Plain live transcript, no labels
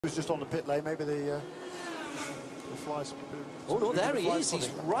was just on the pit lane. Maybe the flies. Oh no, there he is. He's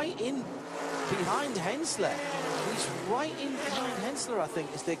right in behind Hensler. He's right in behind Hensler, I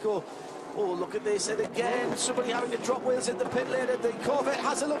think, as they go. Oh, look at this, and again, somebody having to drop wheels in the pit lane, and the Corvette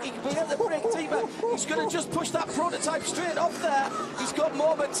has a look, he can get the brake deeper. He's going to just push that prototype straight off there. He's got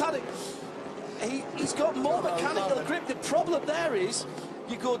more mechanical. He's got more mechanical grip. The problem there is,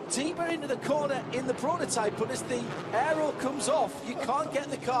 you go deeper into the corner in the prototype, but as the aero comes off, you can't get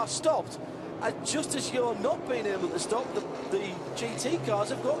the car stopped. And just as you're not being able to stop, the GT cars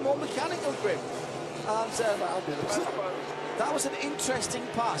have got more mechanical grip. And that was an interesting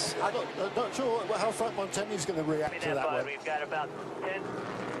pass. I'm not sure how Frank Montani's going to react to that one. We've got about 10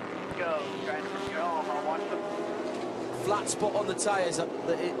 to go. Trying to go home. I want them. Flat spot on the tyres.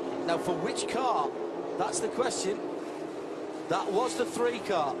 Now, for which car? That's the question. That was the 3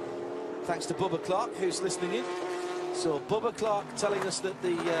 car. Thanks to Bubba Clark, who's listening in. So Bubba Clark telling us that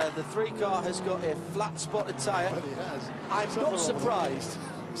the 3 car has got a flat spotted tyre. Well, he has. I'm not surprised.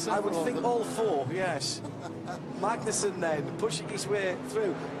 I would think all 4, yes. Magnussen then pushing his way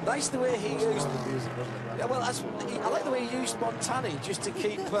through. Nice the way he used. Yeah, well, I like the way he used Montani just to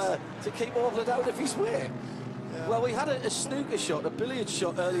keep Auckland out of his way. Yeah. Well, we had a snooker shot, a billiard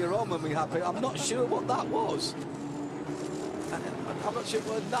shot earlier on when we had it. I'm not sure what that was. I'm not sure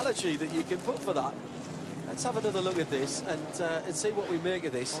what analogy that you can put for that. Let's have another look at this and see what we make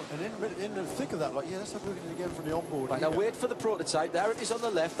of this. And in the thick of that, like, yeah, let's have a look at it again from the onboard. Right, now wait for the prototype. There it is on the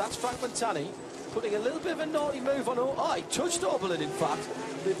left. That's Frank Montani putting a little bit of a naughty move on. Oh, he touched Oberlin, in fact.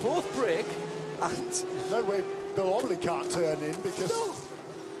 They both brake, and no way Bill Oberlin can't turn in because no.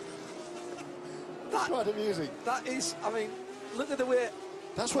 That's quite amusing. That is, I mean, look at the way.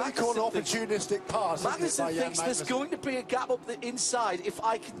 That's what you call an opportunistic pass. Magnussen thinks there's going to be a gap up the inside if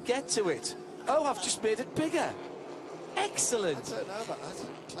I can get to it. Oh, I've just made it bigger. Excellent. I don't know about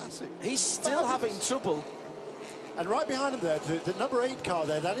that. Classic. He's still having trouble. And right behind him there, the number 8 car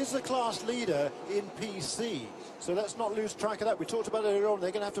there, that is the class leader in PC. So let's not lose track of that. We talked about it earlier on. They're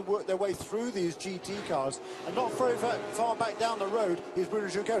going to have to work their way through these GT cars. And not very far back down the road is Bruno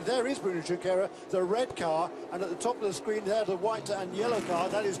Junqueira. There is Bruno Junqueira, the red car. And at the top of the screen there, the white and yellow car.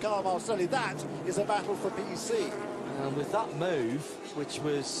 That is Carl Marcelli. That is a battle for PC. And with that move, which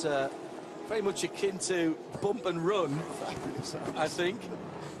was very much akin to bump and run, I think,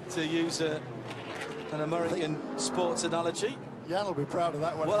 to use an American sports analogy. Jan will be proud of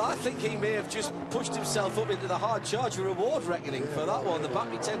that one. Well, I think he may have just pushed himself up into the hard charger award reckoning for that one, the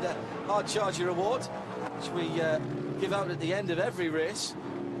Battery Tender hard charger award, which we give out at the end of every race.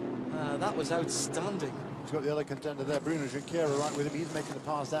 That was outstanding. He's got the other contender there, Bruno Junqueira, right with him. He's making the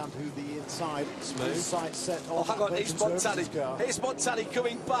pass down to the inside. Smooth. Sight set. Oh, hang on, here's Montani. Here's Montani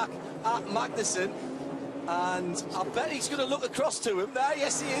coming back at Magnussen. And I bet he's going to look across to him there.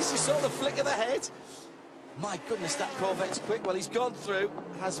 Yes, he is. You saw the flick of the head. My goodness, that Corvette's quick. Well, he's gone through.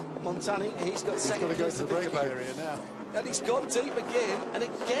 Has Montani? He's got second place to think about. Area now. And he's gone deep again. And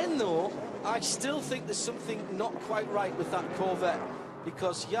again, though, I still think there's something not quite right with that Corvette,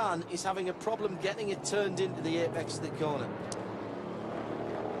 because Jan is having a problem getting it turned into the apex of the corner.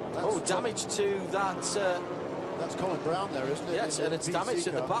 Oh, damage to that. That's Colin Brown there, isn't it? Yes, and it's damaged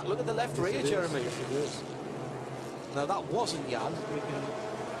at the back. Look at the left rear, Jeremy. Yes, it is. Now, that wasn't Jan.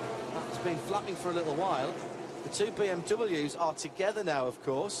 That's been flapping for a little while. The 2 BMWs are together now, of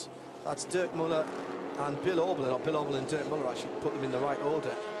course. That's Dirk Muller and Bill Oberlin. Or Bill Oberlin and Dirk Muller, I should put them in the right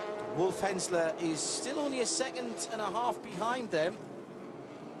order. Wolf Hensler is still only a second and a half behind them.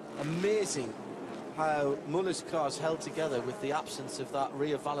 Amazing how Muller's car's held together with the absence of that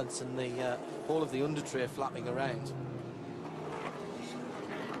rear valance and the all of the undertray flapping around.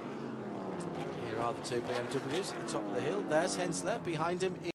 Here are the 2 BMWs at the top of the hill. There's Hensler behind him.